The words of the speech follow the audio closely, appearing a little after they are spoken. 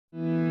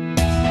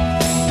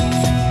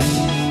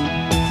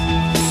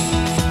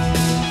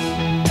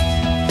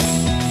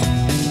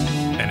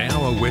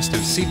west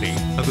of Sydney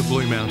are the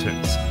Blue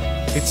Mountains.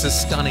 It's a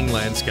stunning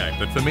landscape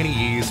that for many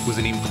years was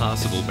an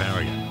impassable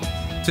barrier.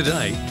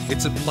 Today,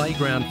 it's a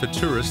playground for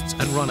tourists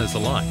and runners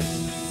alike.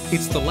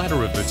 It's the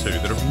latter of the two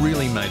that have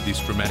really made this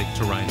dramatic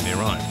terrain their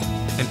own.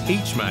 And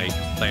each May,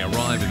 they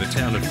arrive in the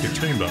town of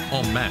Katoomba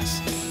en masse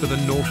for the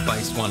North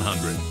Face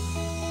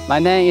 100. My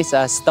name is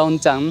Stone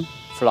Zhang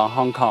from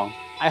Hong Kong.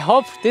 I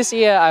hope this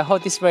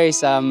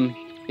race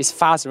is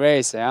fast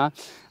race. Yeah?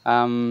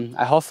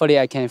 Hopefully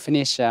I can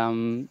finish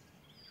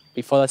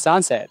before the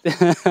sunset.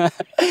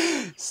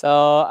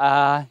 So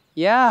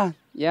yeah,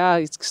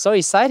 it's so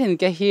exciting to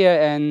get here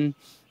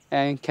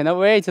and cannot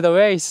wait to the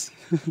race.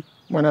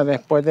 Bueno,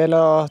 después de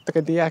los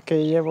 3 días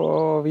que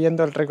llevo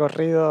viendo el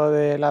recorrido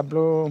de la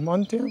Blue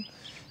Mountain,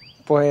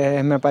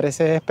 pues me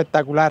parece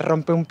espectacular,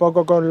 rompe un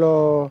poco con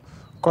lo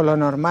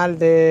normal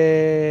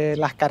de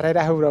las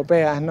carreras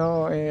europeas,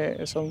 ¿no?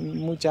 Son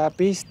mucha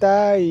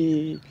pista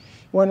y,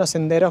 bueno,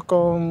 senderos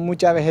con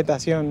mucha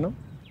vegetación, ¿no?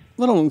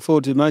 What I'm looking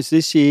forward to most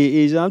this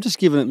year is I'm just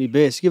giving it my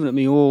best, giving it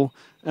my all,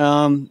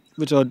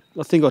 which I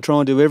think I try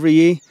and do every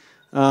year.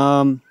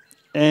 And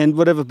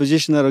whatever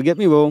position that'll get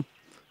me, well,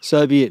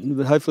 so be it.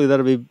 But hopefully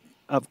that'll be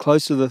up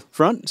close to the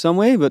front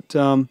somewhere. But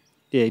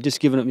yeah, just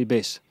giving it my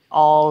best.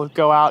 I'll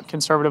go out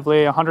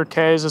conservatively. 100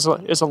 Ks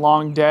is a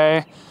long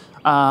day.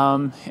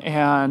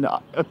 And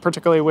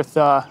particularly with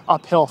the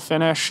uphill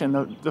finish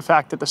and the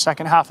fact that the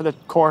second half of the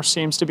course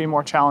seems to be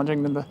more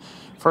challenging than the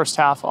first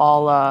half,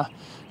 I'll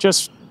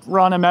just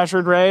run a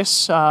measured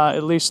race, at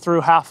least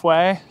through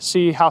halfway,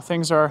 see how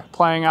things are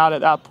playing out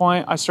at that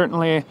point. I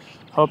certainly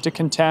hope to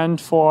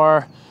contend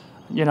for,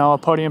 you know, a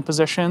podium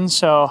position,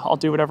 so I'll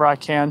do whatever I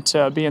can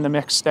to be in the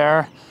mix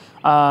there.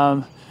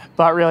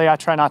 But really, I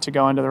try not to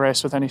go into the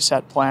race with any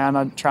set plan.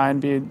 I try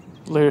and be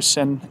loose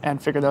and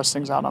figure those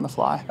things out on the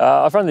fly.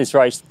 I've run this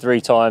race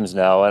 3 times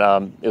now,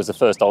 and it was the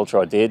first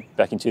ultra I did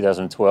back in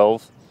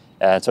 2012.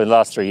 And so in the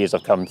last 3 years,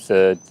 I've come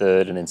third,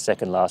 and then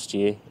second last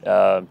year.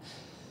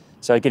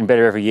 So getting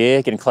better every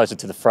year, getting closer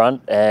to the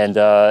front, and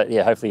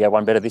yeah, hopefully get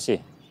one better this year.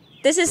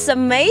 This is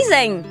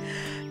amazing.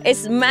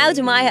 It's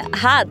melted my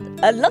heart.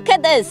 Look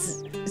at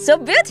this, so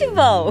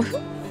beautiful.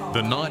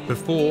 The night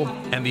before,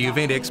 and the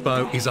event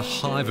expo is a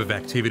hive of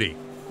activity.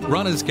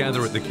 Runners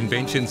gather at the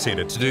convention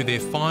centre to do their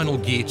final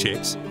gear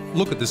checks,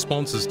 look at the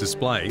sponsors'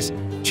 displays,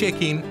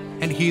 check in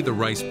and hear the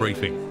race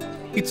briefing.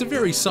 It's a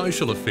very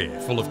social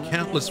affair full of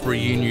countless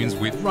reunions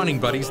with running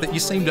buddies that you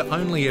seem to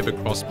only ever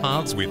cross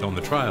paths with on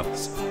the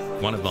trails.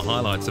 One of the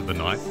highlights of the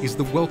night is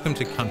the Welcome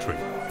to Country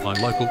by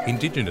local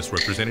Indigenous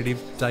representative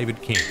David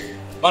King.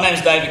 My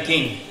name's David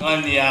King.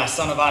 I'm the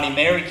son of Auntie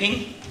Mary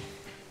King.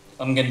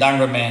 I'm a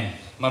Gundungurra man.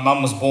 My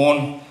mum was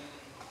born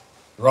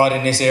right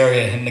in this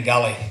area in the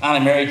gully.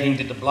 Auntie Mary King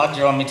did the blood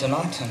draw on me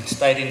tonight and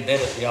stayed in bed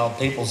at the old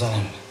people's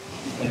home.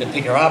 Went to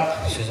pick her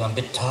up. She was a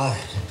bit tired.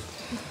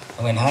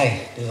 I went,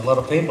 hey, there's a lot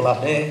of people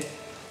up there.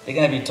 They're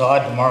going to be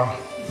tired tomorrow.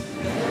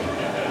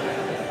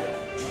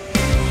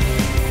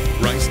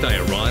 Race day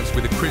arrives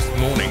with a crisp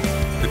morning,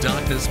 the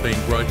darkness being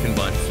broken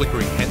by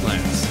flickering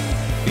headlamps.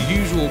 The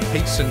usual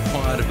peace and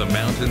quiet of the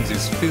mountains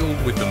is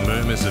filled with the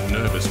murmurs of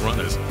nervous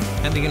runners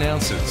and the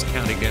announcers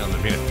counting down the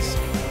minutes.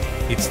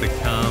 It's the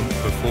calm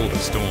before the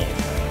storm,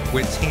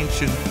 where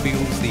tension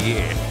fills the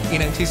air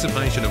in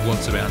anticipation of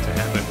what's about to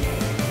happen.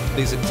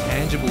 There's a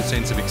tangible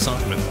sense of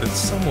excitement that's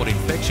somewhat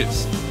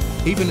infectious.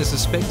 Even as a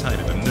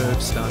spectator, the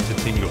nerves start to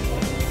tingle.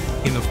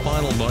 In the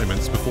final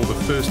moments before the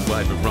first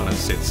wave of runners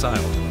set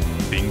sail,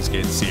 things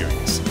get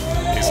serious.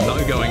 There's no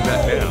going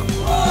back now.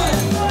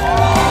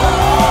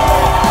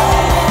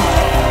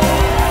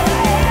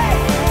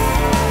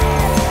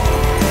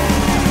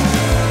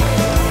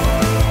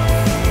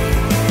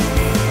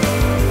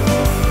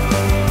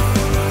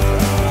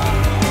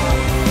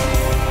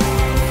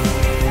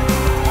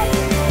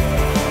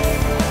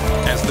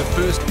 As the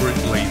first group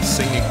leaves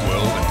scenic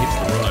world and hits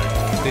the road,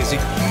 there's a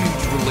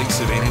huge release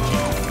of energy.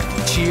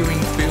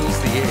 Cheering fills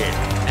the air,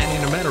 and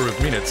in a matter of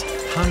minutes,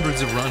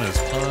 hundreds of runners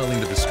pile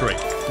into the street,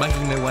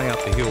 making their way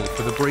up the hill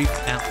for the brief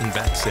out and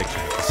back section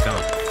at the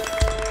start.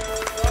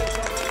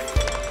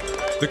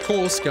 The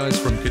course goes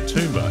from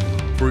Katoomba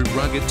through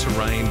rugged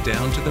terrain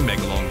down to the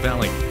Megalong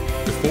Valley,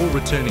 before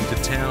returning to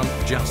town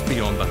just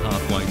beyond the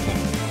halfway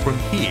point. From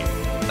here,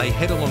 they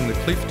head along the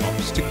cliff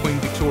tops to Queen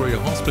Victoria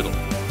Hospital,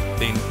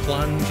 then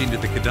plunge into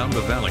the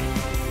Katoomba Valley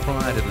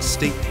prior to the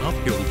steep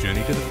uphill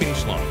journey to the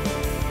finish line.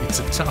 It's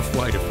a tough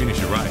way to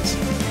finish a race.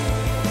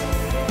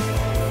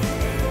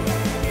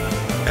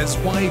 As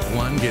Wave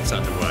 1 gets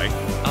underway,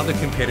 other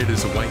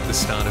competitors await the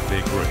start of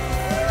their group.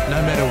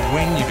 No matter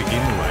when you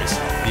begin the race,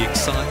 the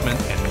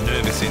excitement and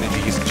nervous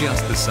energy is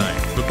just the same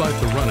for both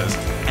the runners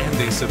and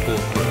their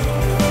support group.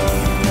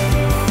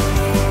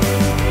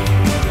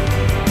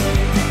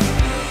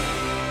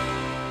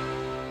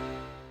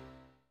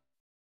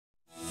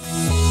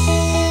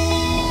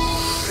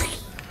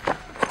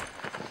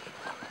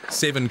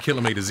 Seven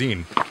kilometres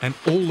in, and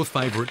all the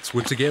favourites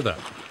were together,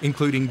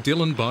 including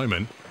Dylan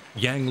Bowman,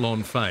 Yang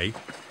Lon Fei,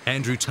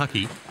 Andrew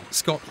Tuckey,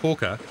 Scott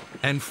Hawker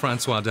and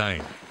Francois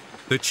Dane.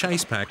 The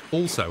chase pack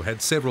also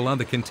had several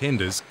other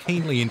contenders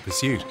keenly in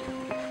pursuit.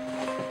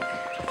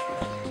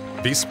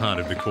 This part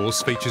of the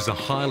course features a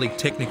highly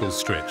technical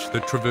stretch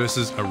that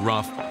traverses a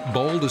rough,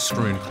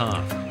 boulder-strewn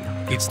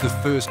path. It's the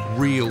first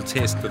real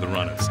test for the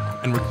runners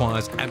and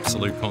requires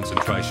absolute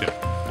concentration.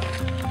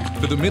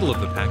 For the middle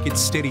of the pack,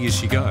 it's steady as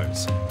she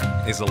goes.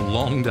 There's a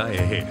long day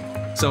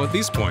ahead. So at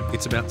this point,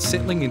 it's about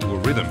settling into a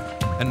rhythm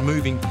and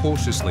moving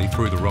cautiously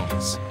through the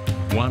rocks.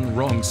 One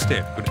wrong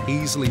step could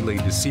easily lead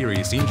to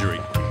serious injury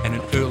and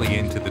an early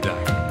end to the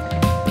day.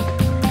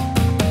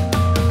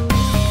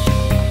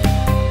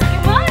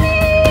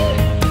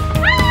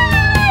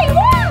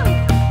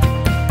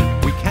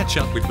 We catch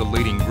up with the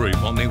leading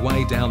group on their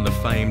way down the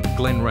famed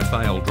Glen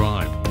Raphael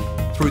Drive.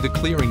 Through the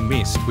clearing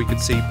mist, we could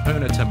see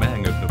Purna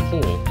Tamang of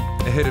Nepal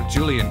ahead of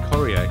Julian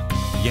Corrier,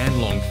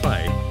 Yan Long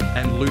Fei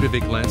and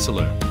Ludovic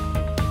Lancelot.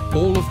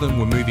 All of them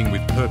were moving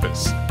with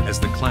purpose as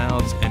the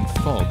clouds and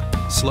fog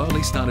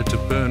slowly started to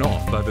burn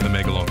off over the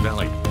Megalong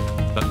Valley.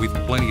 But with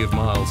plenty of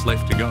miles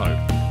left to go,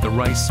 the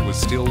race was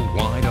still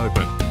wide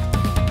open.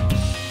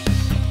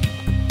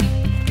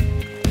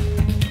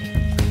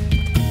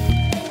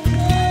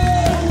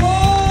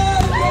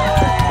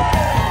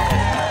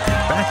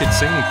 Back at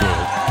Scenic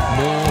World,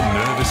 more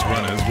nervous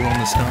runners were on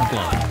the start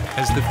line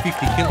as the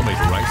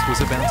 50-kilometre race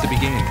was about to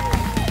begin.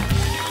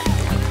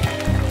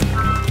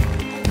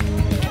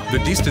 The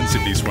distance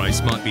of this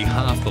race might be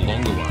half the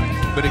longer one,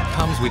 but it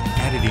comes with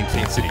added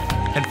intensity,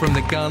 and from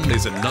the gun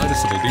there's a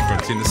noticeable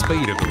difference in the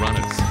speed of the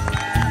runners.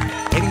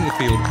 Heading the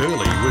field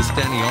early was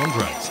Danny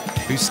Andres,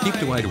 who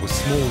skipped away to a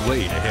small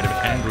lead ahead of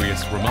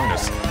Andreas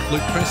Ramonis,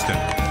 Luke Preston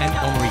and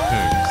Henri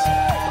Coombs.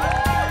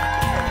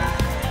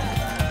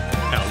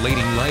 Our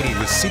leading lady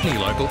was Sydney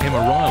local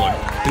Emma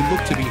Ryland, who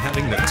looked to be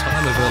having the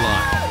time of her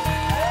life.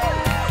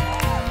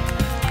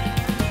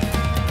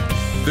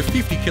 The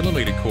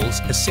 50-kilometre course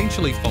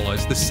essentially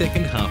follows the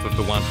second half of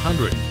the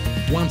 100,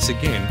 once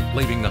again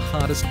leaving the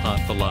hardest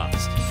part for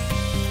last.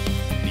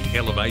 The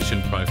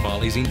elevation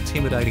profile is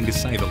intimidating to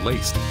say the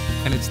least,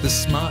 and it's the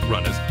smart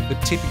runners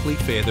that typically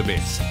fare the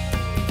best.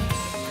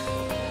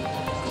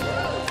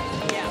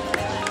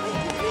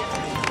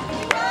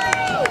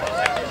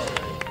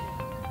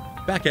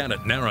 Back out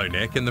at Narrow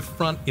Neck, and the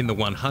front in the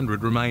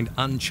 100 remained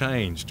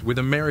unchanged, with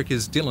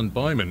America's Dylan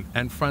Bowman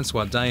and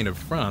Francois Dane of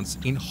France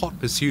in hot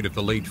pursuit of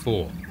the lead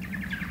four.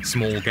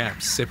 Small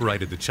gaps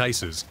separated the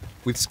chasers,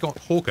 with Scott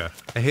Hawker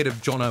ahead of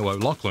Jono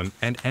O'Loughlin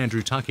and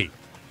Andrew Tuckey.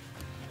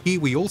 Here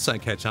we also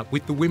catch up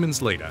with the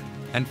women's leader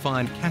and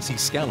find Cassie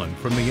Scallon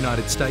from the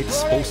United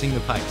States forcing the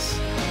pace.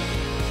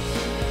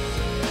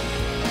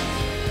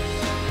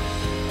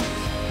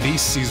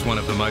 This is one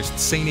of the most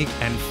scenic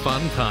and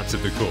fun parts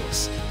of the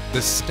course.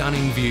 The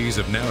stunning views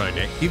of Narrow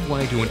Neck give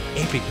way to an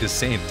epic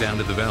descent down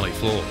to the valley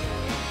floor.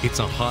 It's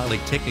a highly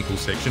technical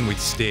section with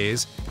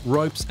stairs,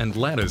 ropes and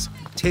ladders,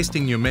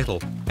 testing your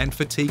mettle and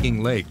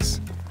fatiguing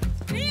legs.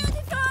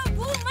 Beautiful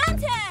Blue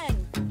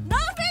Mountain!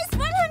 Northeast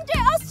 100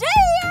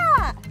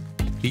 Australia!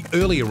 The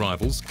early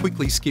arrivals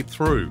quickly skip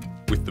through,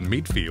 with the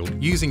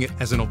midfield using it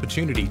as an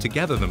opportunity to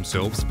gather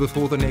themselves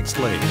before the next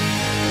leg.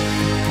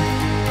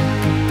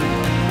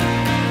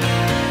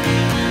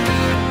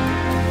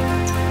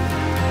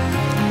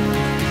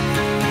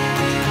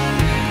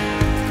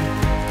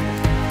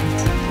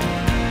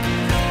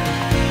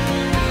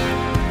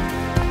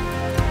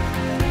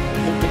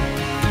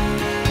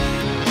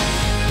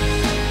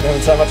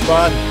 Having so much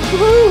fun.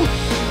 Woohoo!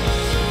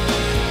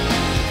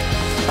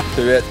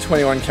 So about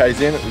 21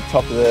 k's in at the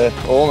top of the,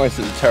 almost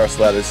at the terrace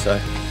ladders, so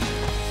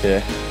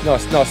yeah,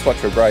 nice spot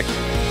for a break.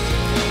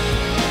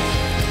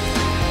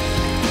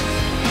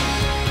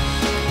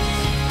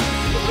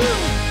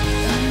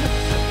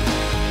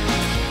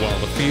 While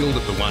the field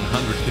at the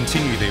 100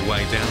 continue their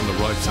way down the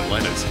ropes and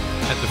ladders,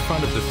 at the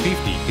front of the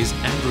 50 is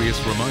Andreas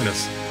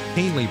Ramonis,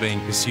 keenly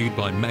being pursued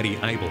by Maddie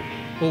Abel,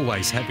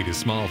 always happy to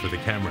smile for the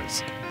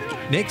cameras.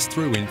 Next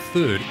through in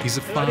third is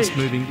a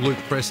fast-moving Luke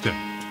Preston.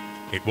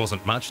 It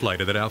wasn't much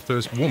later that our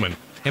first woman,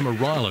 Emma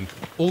Ryland,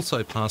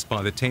 also passed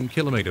by the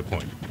 10-kilometre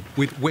point,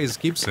 with Wes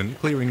Gibson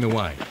clearing the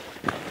way.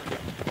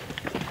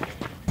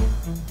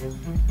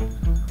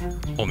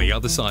 On the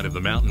other side of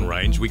the mountain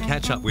range, we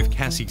catch up with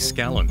Cassie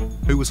Scallon,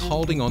 who was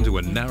holding onto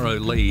a narrow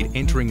lead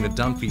entering the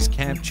Dunphy's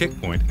Camp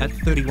checkpoint at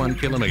 31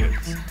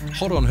 kilometres.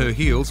 Hot on her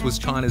heels was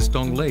China's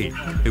Dong Li,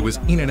 who was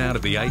in and out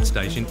of the aid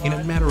station in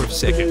a matter of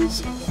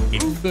seconds.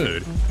 In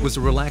third was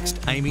a relaxed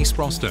Amy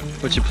Sproston.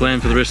 What's your plan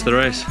for the rest of the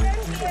race?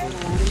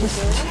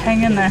 Just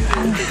hang in there.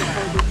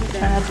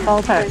 Try not to fall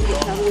apart.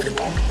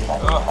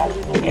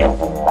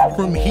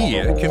 From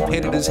here,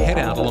 competitors head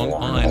out along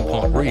Iron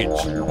Pot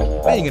Ridge.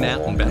 Being an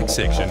out-and-back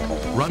section,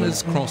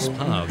 runners cross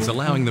paths,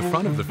 allowing the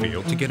front of the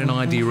field to get an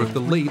idea of the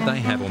lead they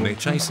have on their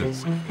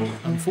chasers.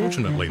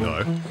 Unfortunately,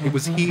 though, it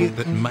was here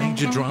that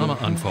major drama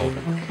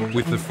unfolded,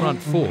 with the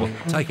front four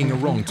taking a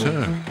wrong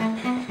turn.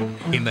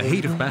 In the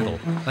heat of battle,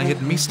 they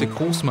had missed a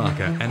course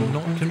marker and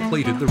not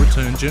completed the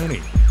return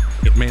journey.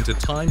 It meant a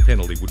time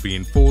penalty would be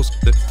enforced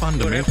that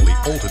fundamentally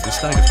altered the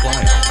state of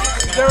play.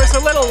 There was a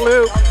little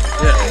loop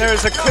and there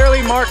was a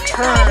clearly marked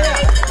turn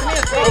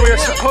where we were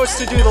supposed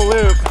to do the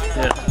loop.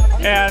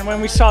 And when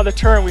we saw the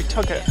turn, we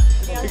took it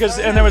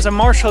and there was a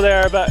marshal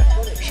there, but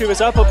she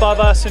was up above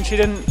us and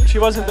she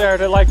wasn't there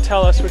to like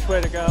tell us which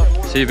way to go.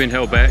 So you've been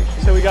held back?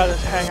 So we got to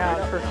hang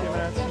out for a few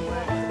minutes and wait.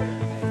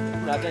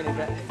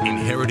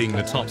 Inheriting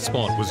the top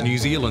spot was New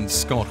Zealand's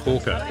Scott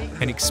Hawker,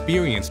 an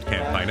experienced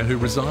campaigner who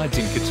resides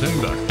in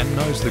Katoomba and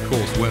knows the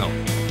course well.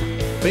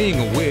 Being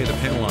aware the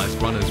penalised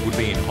runners would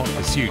be in hot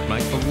pursuit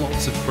made for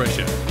lots of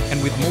pressure,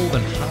 and with more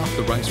than half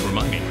the race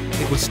remaining,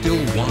 it was still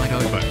wide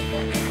open.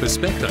 For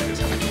spectators,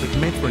 it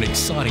meant for an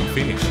exciting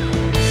finish.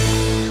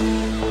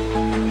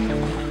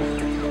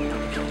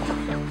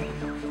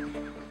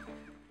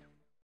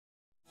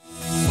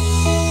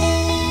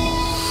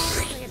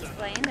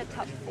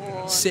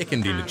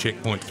 Second into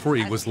checkpoint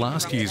 3 was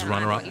last year's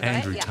runner-up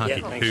Andrew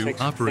Tuckey, who,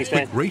 after a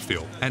quick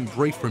refill and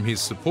brief from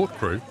his support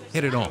crew,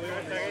 headed off.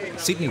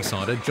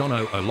 Sydney-sider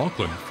Jono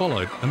O'Loughlin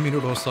followed a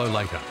minute or so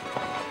later.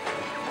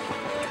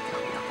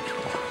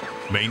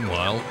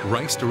 Meanwhile,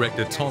 race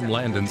director Tom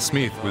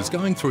Landon-Smith was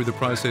going through the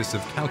process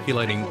of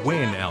calculating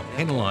when our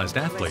penalised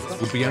athletes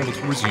would be able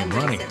to resume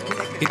running.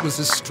 It was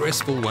a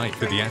stressful wait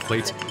for the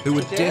athletes who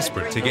were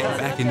desperate to get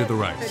back into the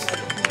race.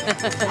 Okay,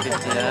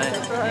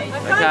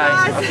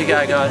 off you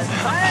go, guys.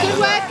 Good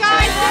work,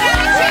 guys.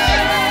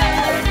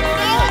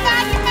 All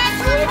about your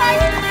mental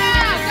approach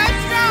now. Go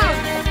strong.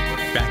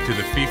 Back to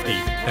the 50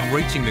 and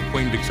reaching the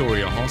Queen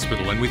Victoria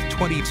Hospital, and with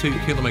 22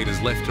 kilometres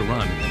left to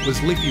run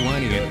was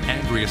Lithuanian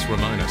Andrius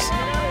Ramonas.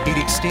 He'd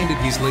extended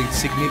his lead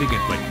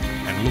significantly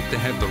and looked to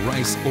have the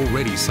race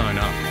already sewn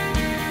up.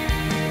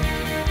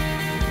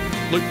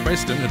 Luke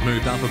Preston had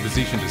moved up a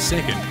position to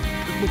second,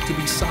 but looked to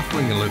be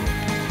suffering a little.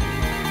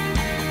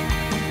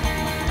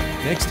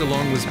 Next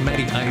along was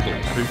Maddie Abel,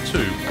 who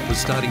too was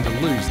starting to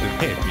lose the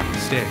pep in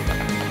his step.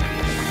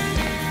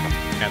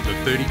 At the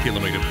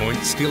 30-kilometre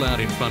point, still out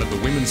in front of the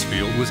women's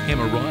field, was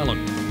Emma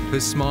Ryland, her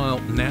smile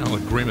now a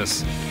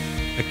grimace.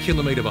 A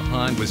kilometre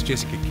behind was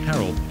Jessica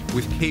Carroll,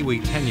 with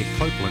Kiwi Tanya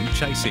Copeland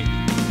chasing.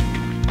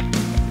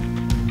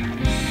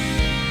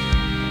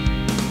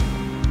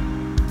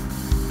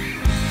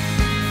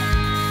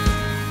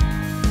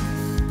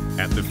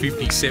 At the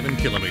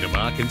 57-kilometre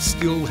mark and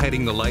still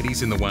heading the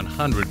ladies in the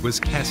 100 was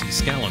Cassie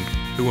Scallon,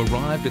 who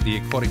arrived at the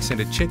Aquatic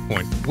Centre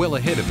checkpoint well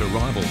ahead of her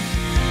rivals.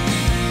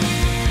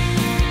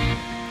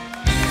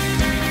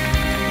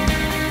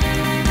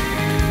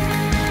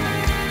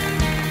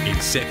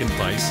 In second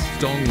place,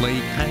 Dong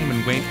Lee came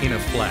and went in a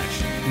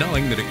flash,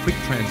 knowing that a quick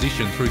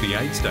transition through the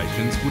aid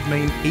stations would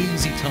mean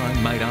easy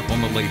time made up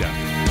on the leader.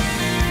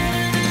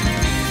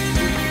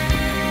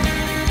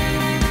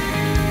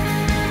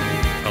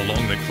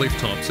 Along the cliff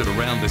tops at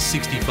around the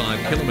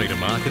 65-kilometre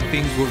mark, and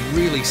things were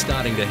really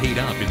starting to heat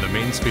up in the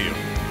men's field.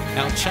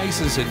 Our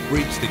chasers had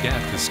bridged the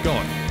gap to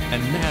Scott,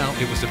 and now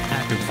it was a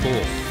pack of 4.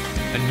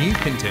 A new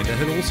contender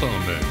had also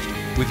emerged,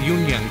 with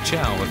Yunyang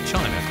Chao of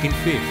China in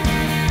 5th.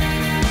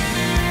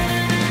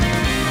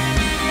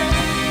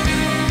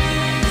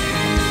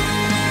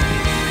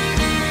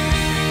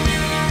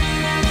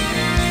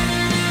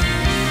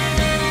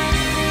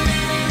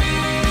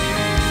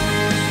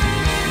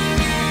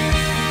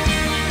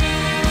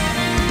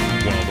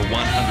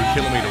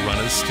 Kilometre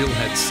runners still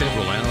had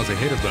several hours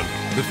ahead of them.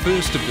 The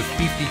first of the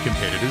 50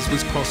 competitors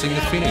was crossing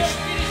the finish.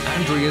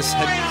 Andreas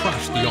had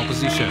crushed the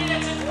opposition.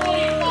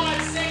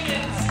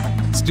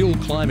 Still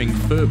climbing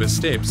further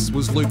steps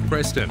was Luke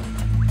Preston.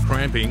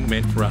 Cramping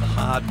meant for a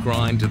hard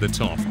grind to the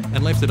top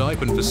and left it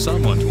open for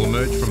someone to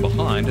emerge from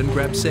behind and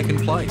grab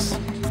second place.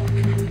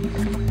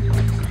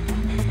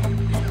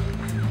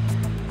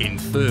 In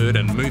third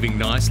and moving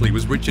nicely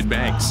was Richard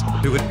Banks,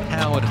 who had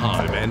powered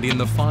home and in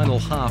the final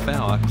half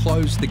hour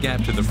closed the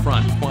gap to the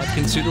front quite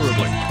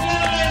considerably.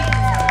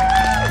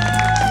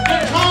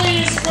 The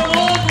colleagues from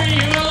Albury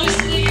who are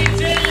listening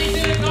intently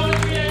to the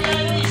commentary are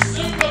going to be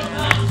super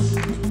pumped.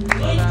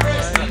 Luke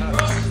Preston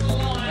crosses the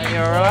line. Are you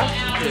alright?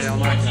 Yeah,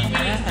 I'm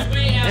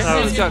okay.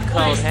 Everyone's got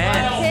cold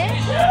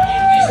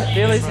hands.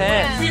 Feel his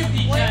hands.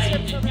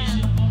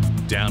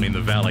 Down in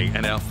the valley,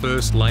 and our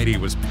First Lady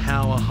was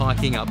power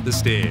hiking up the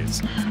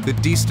stairs. The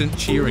distant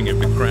cheering of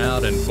the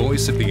crowd and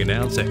voice of the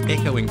announcer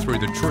echoing through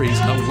the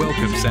trees are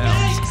welcome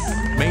sounds.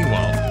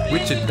 Meanwhile,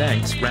 Richard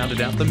Banks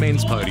rounded out the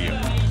men's podium.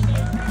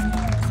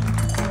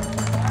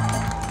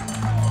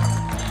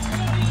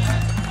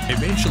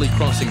 Eventually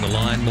crossing the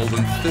line more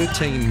than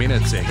 13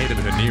 minutes ahead of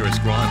her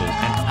nearest rival,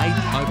 and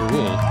 8th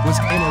overall was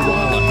Emma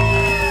Ryland.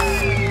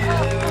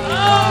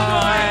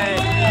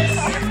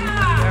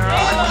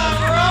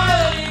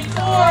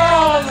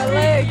 Oh, my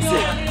legs.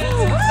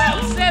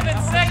 About 7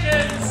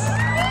 seconds.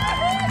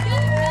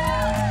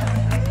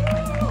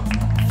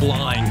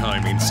 Flying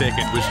home in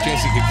second was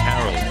Jessica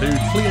Carroll, who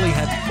clearly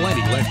had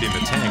plenty left in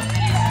the tank.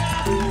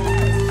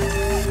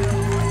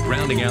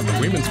 Rounding out the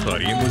women's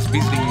podium was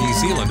visiting New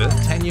Zealander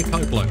Tanya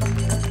Copeland.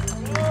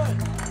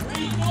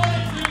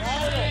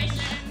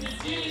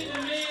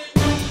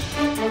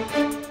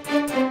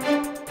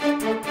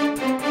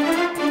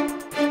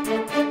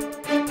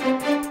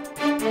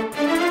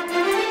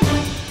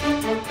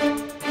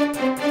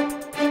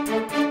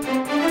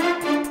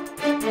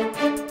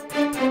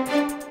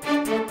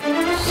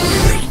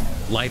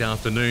 late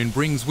afternoon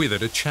brings with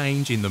it a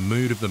change in the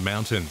mood of the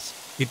mountains.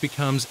 It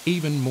becomes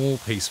even more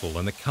peaceful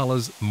and the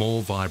colours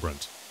more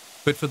vibrant.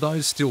 But for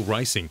those still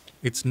racing,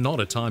 it's not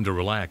a time to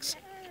relax.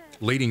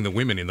 Leading the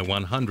women in the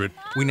 100,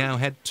 we now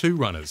had two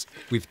runners,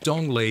 with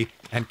Dong Lee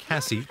and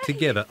Cassie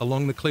together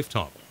along the cliff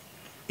top.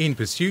 In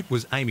pursuit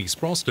was Amy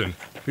Sproston,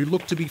 who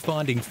looked to be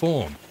finding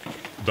form.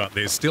 But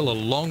there's still a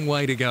long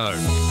way to go.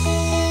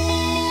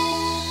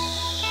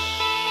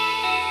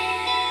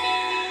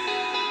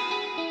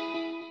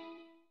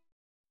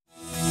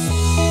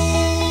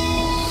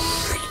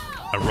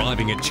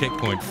 Arriving at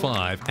checkpoint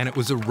 5, and it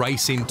was a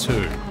race in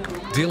two.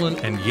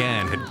 Dylan and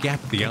Jan had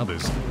gapped the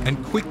others,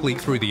 and quickly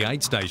through the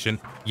aid station,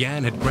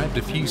 Jan had grabbed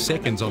a few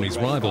seconds on his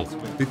rival,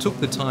 who took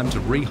the time to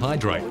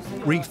rehydrate,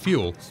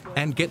 refuel,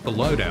 and get the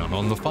lowdown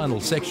on the final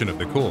section of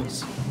the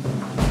course.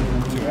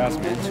 2 hours,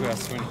 man. 2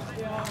 hours 20.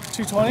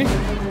 2:20.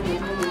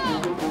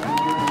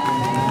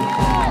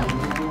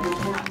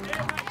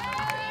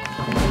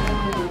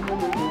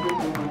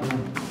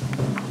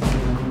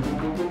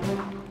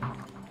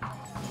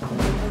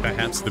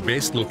 Perhaps the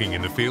best looking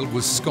in the field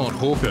was Scott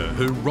Hawker,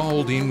 who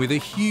rolled in with a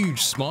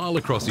huge smile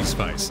across his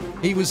face.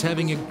 He was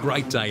having a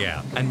great day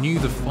out and knew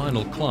the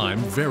final climb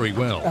very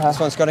well. This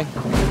one, Scotty.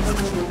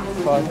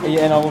 5.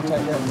 Yeah, and I will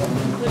take that. A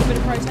little bit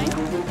of protein.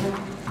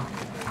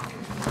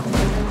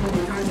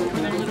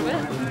 Give it a little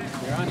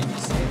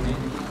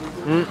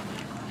bit.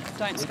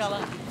 Don't scull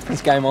it.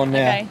 It's game on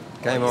now. Okay.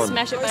 Game on.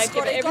 Smash it, babe.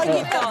 Give it everything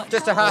you've got.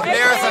 Just a half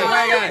marathon, where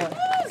are you going?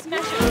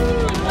 Smash it.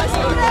 Let's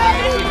go.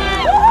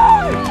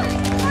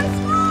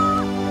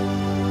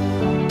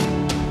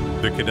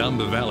 The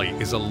Kadumba Valley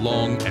is a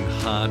long and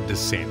hard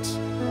descent,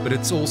 but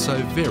it's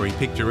also very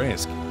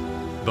picturesque.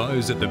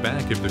 Those at the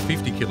back of the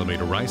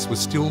 50-kilometre race were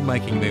still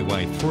making their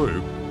way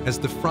through as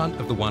the front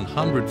of the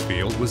 100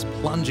 field was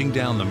plunging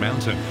down the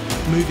mountain,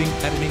 moving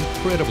at an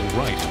incredible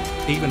rate,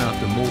 even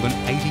after more than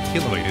 80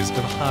 kilometres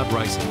of hard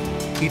racing.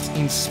 It's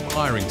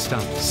inspiring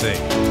stuff to see.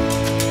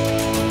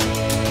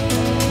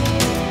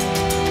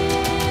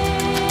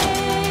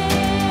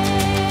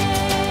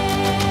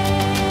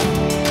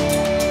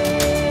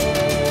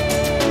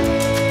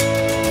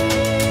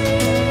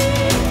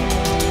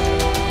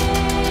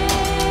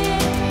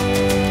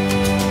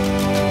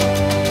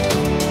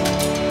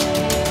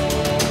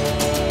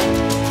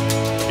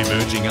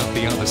 Up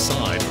the other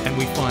side, and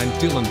we find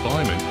Dylan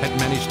Bowman had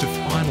managed to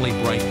finally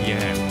break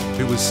Jan,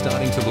 who was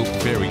starting to look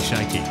very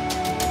shaky.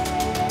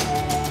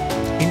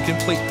 In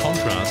complete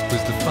contrast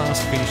was the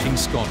fast-finishing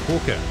Scott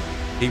Hawker.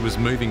 He was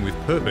moving with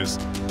purpose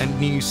and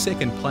knew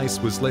second place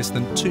was less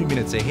than 2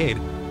 minutes ahead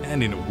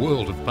and in a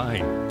world of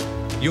pain.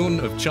 Yun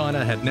of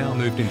China had now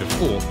moved into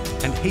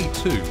fourth, and he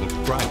too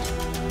looked great.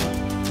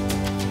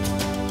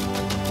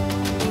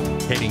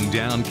 Heading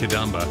down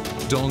Kadumba,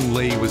 Dong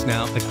Lee was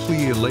now a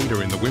clear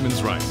leader in the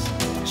women's race.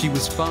 She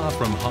was far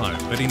from home,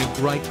 but in a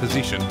great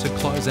position to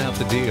close out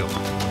the deal.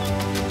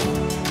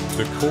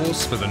 The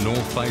course for the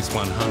North Face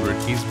 100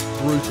 is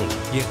brutal,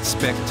 yet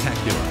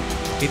spectacular.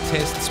 It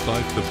tests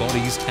both the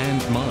bodies and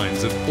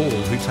minds of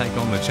all who take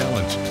on the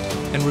challenge.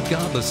 And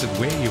regardless of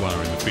where you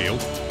are in the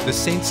field, the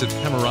sense of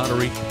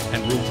camaraderie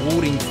and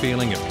rewarding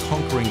feeling of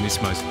conquering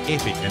this most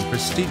epic and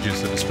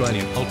prestigious of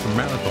Australian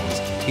ultramarathons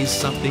is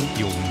something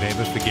you'll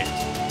never forget.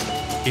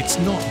 It's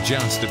not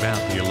just about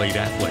the elite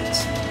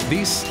athletes.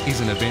 This is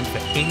an event for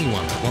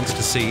anyone that wants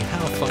to see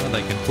how far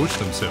they can push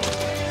themselves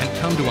and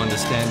come to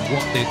understand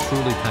what they're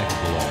truly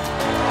capable of.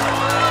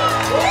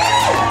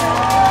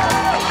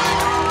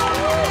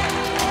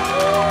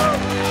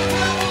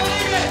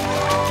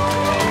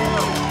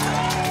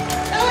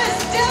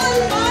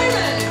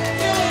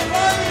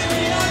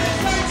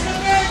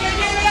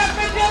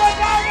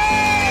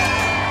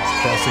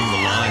 Crossing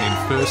the line in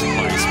first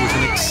place was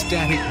an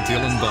ecstatic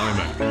Dylan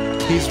Bowman.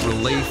 His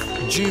relief,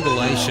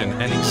 jubilation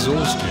and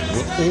exhaustion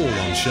were all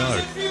on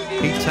show.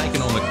 He'd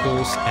taken on the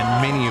course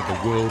and many of the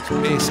world's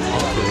best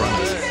ultra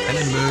runners and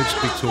emerged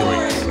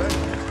victorious.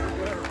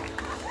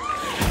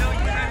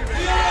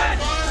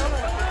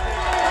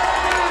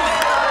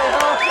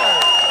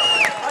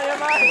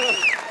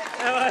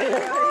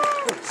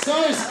 So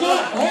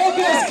Scott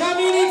Hawker's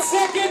coming in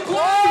second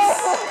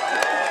place.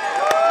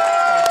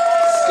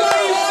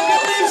 Scotty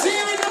Hawker lives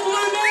here in the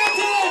Blue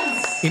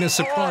Mountains. In a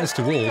surprise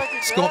to all,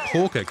 Scott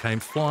Hawker came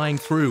flying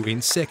through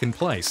in second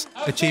place,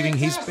 achieving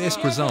his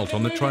best result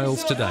on the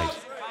trails to date.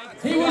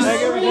 He was I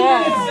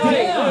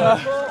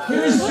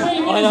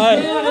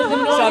know.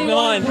 Sub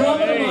 9.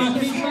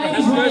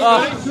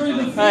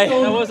 Hey,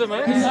 how was it,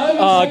 mate?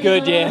 Oh,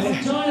 good, yeah.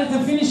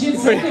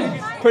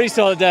 Pretty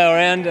solid day all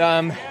around.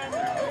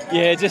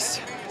 Yeah, just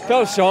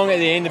felt strong at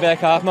the end, the back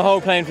half. My whole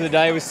plan for the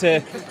day was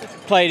to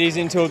play it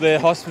easy until the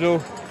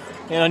hospital,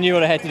 and I knew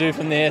what I had to do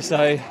from there.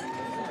 So,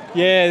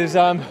 yeah, there's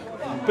a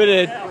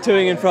bit of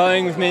toing and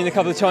froing with me and a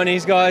couple of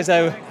Chinese guys.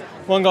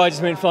 One guy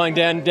just went flying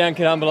down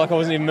Kadumba like I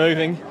wasn't even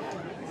moving.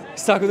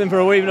 Stuck with him for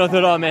a wee bit, and I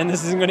thought, oh man,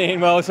 this isn't going to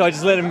end well, so I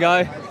just let him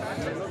go.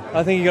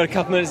 I think he got a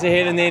couple minutes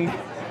ahead, and then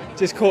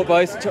just caught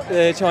both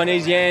the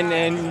Chinese Yan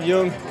and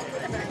Jung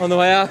on the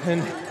way up,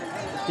 and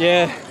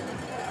yeah,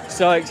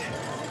 stoked.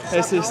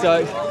 That's the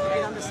stoke.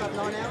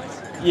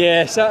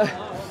 Yeah, so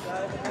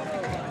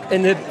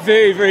in the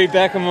very, very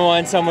back of my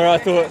mind somewhere I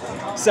thought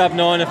sub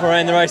 9 if I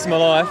ran the race of my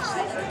life,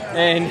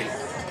 and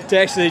to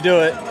actually do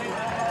it,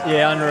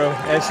 yeah, unreal,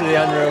 absolutely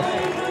unreal.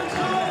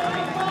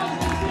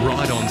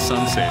 Right on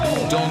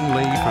sunset, Dong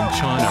Li from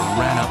China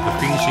ran up the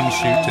finishing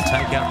chute to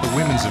take out the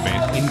women's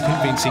event in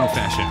convincing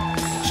fashion.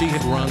 She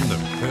had run the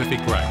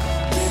perfect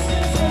race.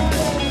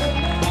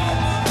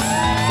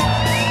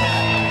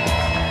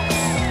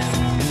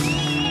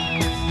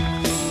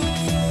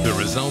 The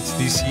results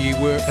this year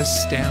were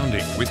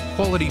astounding, with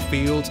quality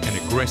fields and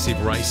aggressive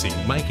racing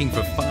making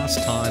for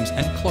fast times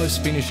and close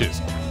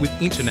finishes, with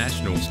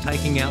internationals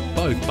taking out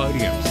both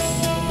podiums.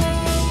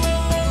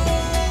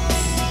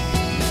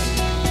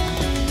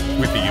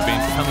 With the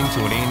event coming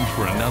to an end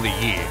for another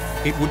year,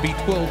 it would be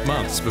 12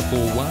 months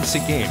before once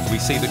again we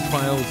see the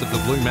trails of the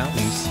Blue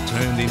Mountains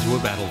turned into a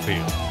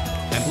battlefield.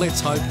 And let's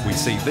hope we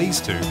see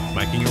these two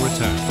making a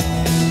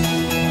return.